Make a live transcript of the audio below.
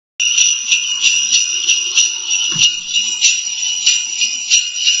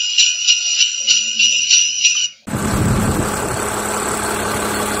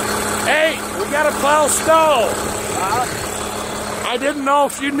snow. I didn't know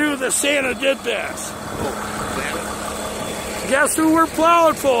if you knew that Santa did this. Guess who we're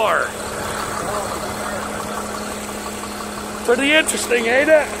plowing for? Pretty interesting, ain't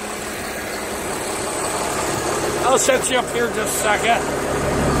it? I'll set you up here just a second.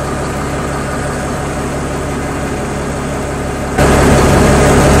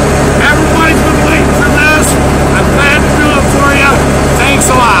 Everybody's been waiting for this. I'm glad to do it for you. Thanks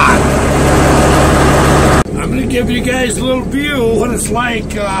a lot. I'm going to give you guys a little view of what it's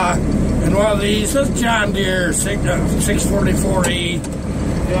like in one of these. This is John Deere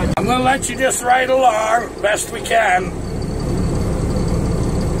 644E. I'm going to let you just ride along best we can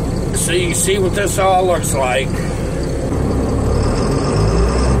so you can see what this all looks like.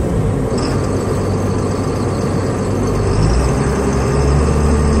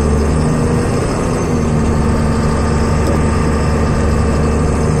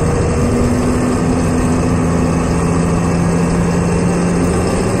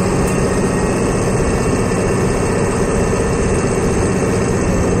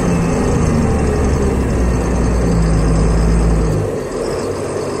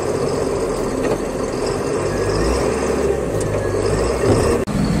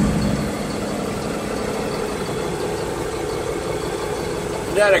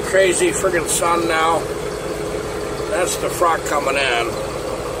 Got a crazy friggin' sun now. That's the frock coming in.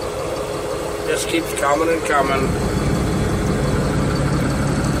 Just keeps coming and coming.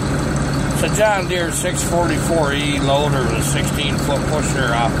 It's a John Deere 644E loader with a 16-foot pusher.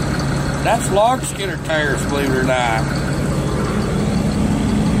 That's log skidder tires, believe it or not.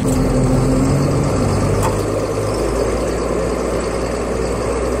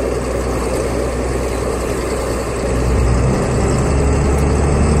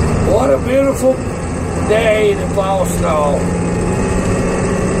 What a beautiful day to plow snow.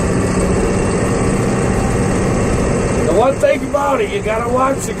 The one thing about it, you gotta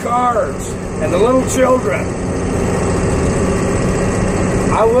watch the cars and the little children.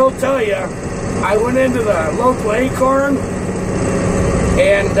 I will tell you, I went into the local Acorn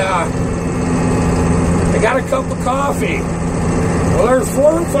and I got a cup of coffee. Well, there's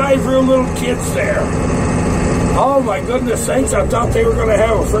 4 or 5 real little kids there. Oh my goodness sakes, I thought they were going to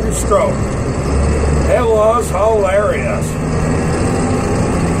have a freaking stroke. It was hilarious.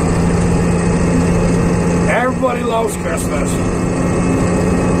 Everybody loves Christmas.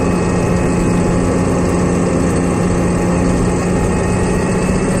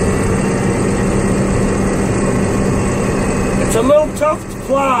 It's a little tough to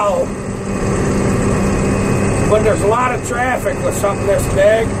plow when there's a lot of traffic with something this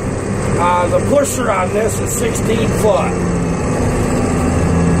big. The pusher on this is 16 foot.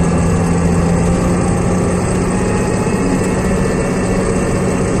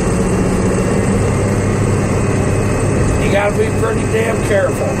 You gotta be pretty damn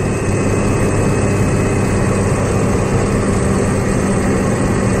careful.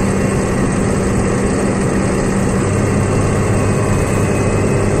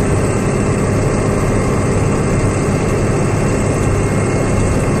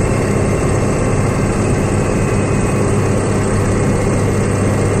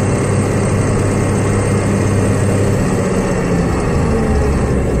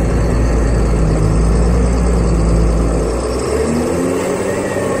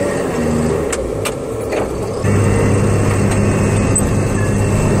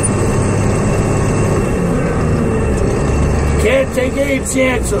 Can't take any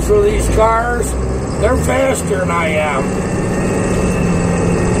chances with these cars. They're faster than I am.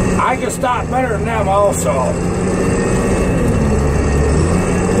 I can stop better than them also.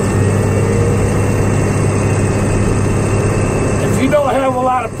 If you don't have a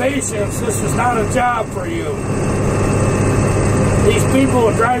lot of patience, this is not a job for you. These people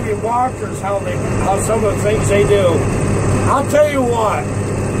are driving walkers, how some of the things they do. I'll tell you what.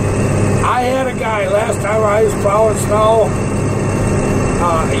 I had a guy last time I was plowing snow,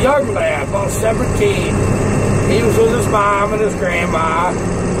 a young lad, about 17. He was with his mom and his grandma,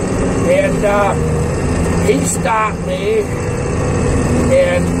 and he stopped me,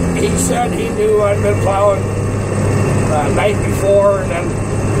 and he said he knew I'd been plowing the night before, and then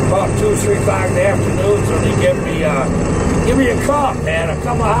about 2 or 3 o'clock in the afternoon, so he gave me a cup and a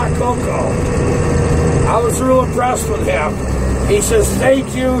cup of hot cocoa. I was real impressed with him. He says,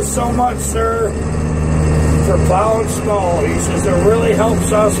 "Thank you so much, sir, for plowing snow." He says, "It really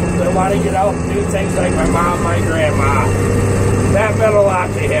helps us when they want to get out and do things like my mom and my grandma." That meant a lot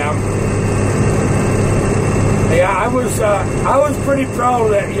to him. Yeah, I was pretty proud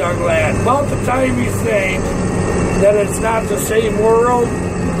of that young lad. About the time you think that it's not the same world,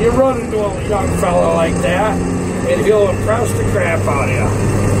 You run into a young fella like that, and he'll impress the crap out of you.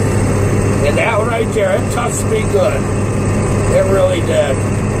 And that one right there, it touched me good. It really did.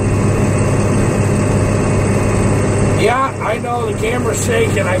 Yeah, I know the camera's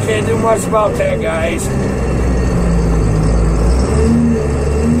shaking. I can't do much about that, guys.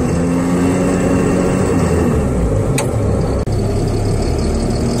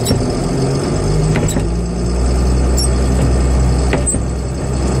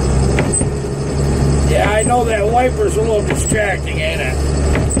 I know that wiper's a little distracting, ain't it?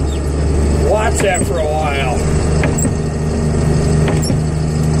 Watch that for a while.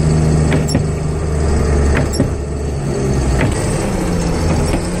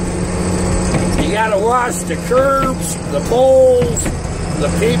 You gotta watch the curbs, the poles, the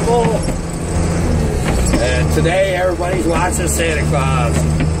people. And today everybody's watching Santa Claus.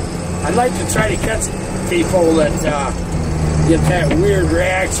 I'd like to try to catch people that get that weird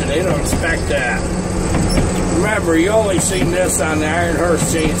reaction. They don't expect that. Remember, you only seen this on the Iron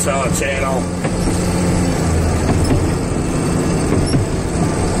Horse Chainsaw channel.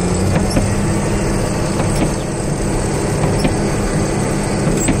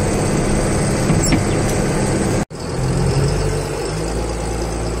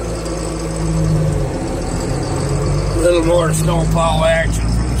 A little more snowplow action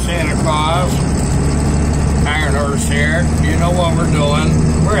from Santa Claus. Iron Horse here. You know what we're doing.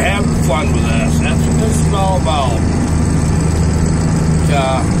 We're having fun with this. That's what this is all about.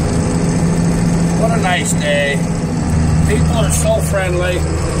 What a nice day. People are so friendly.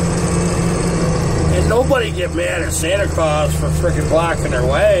 And nobody get mad at Santa Claus for freaking blocking their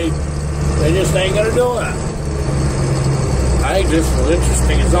way. They just ain't gonna do it. I think this was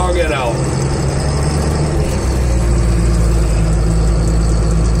interesting as all get out.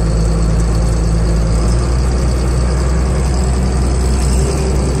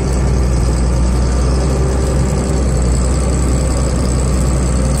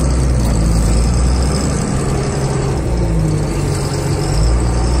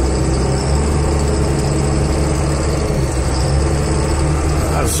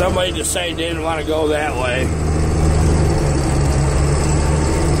 Somebody decided they didn't want to go that way.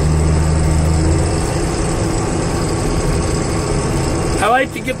 I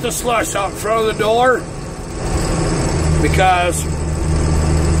like to get the slush out in front of the door because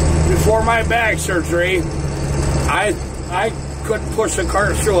before my back surgery, I couldn't push the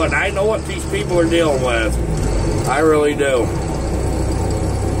cart through it. And I know what these people are dealing with. I really do.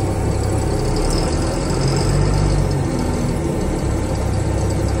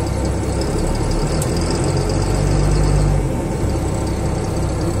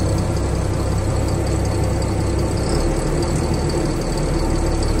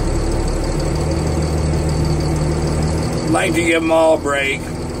 Like to give them all a break.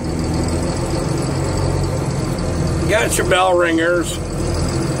 You got your bell ringers.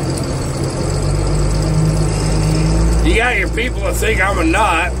 You got your people that think I'm a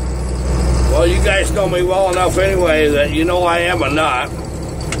nut. Well, you guys know me well enough anyway that you know I am a nut.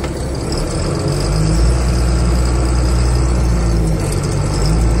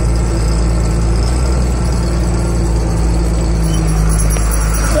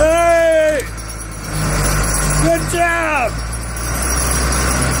 Good job!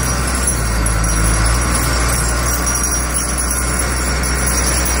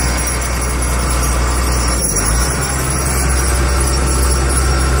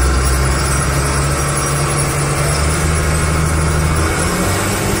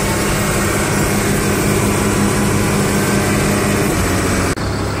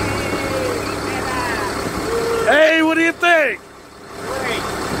 Hey, what do you think? Great.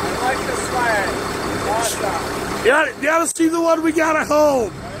 I like the swag. Awesome. You gotta see the one we got at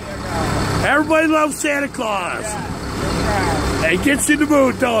home. There you go. Everybody loves Santa Claus. Yeah. It gets you in the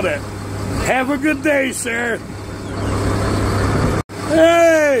mood, don't it? Have a good day, sir.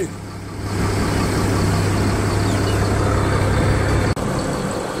 Hey!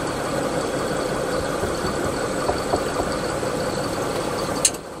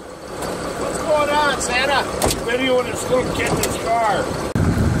 What's going on, Santa? Videoing this little kid in his car.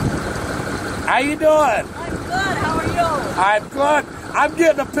 How you doing? I'm good. How are you? I'm good. I'm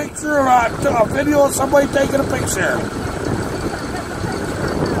getting a picture, a video of somebody taking a picture.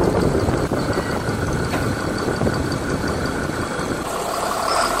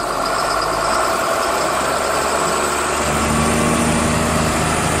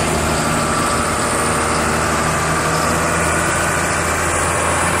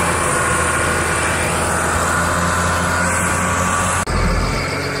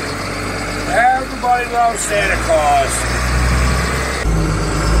 Everybody loves Santa Claus.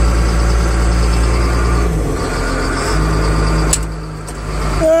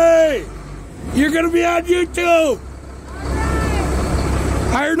 You're gonna be on YouTube.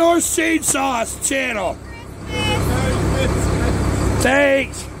 Iron Horse Chainsaws channel.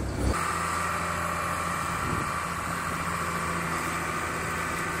 Thanks.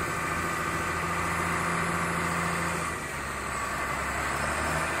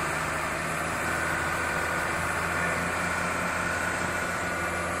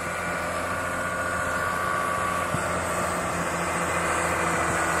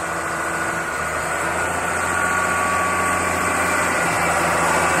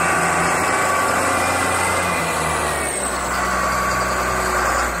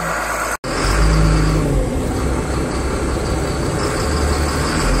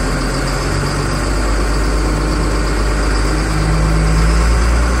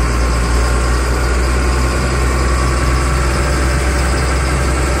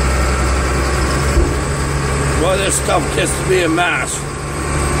 Well, this stuff gets to be a mess.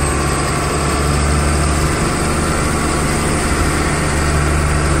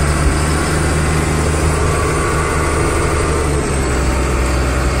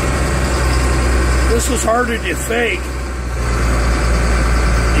 This is harder than you think.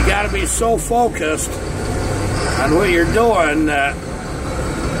 You got to be so focused on what you're doing that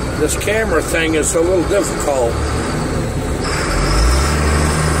this camera thing is a little difficult.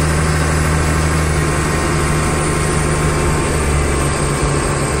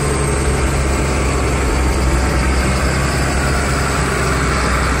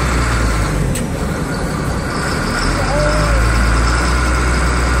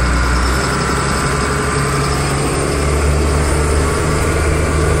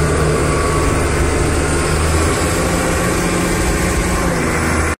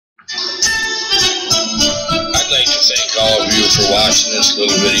 All of you for watching this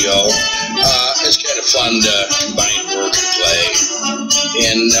little video. It's kind of fun to combine work and play,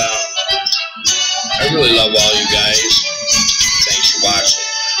 and I really love all you guys. Thanks for watching.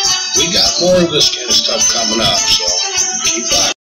 We got more of this kind of stuff coming up, so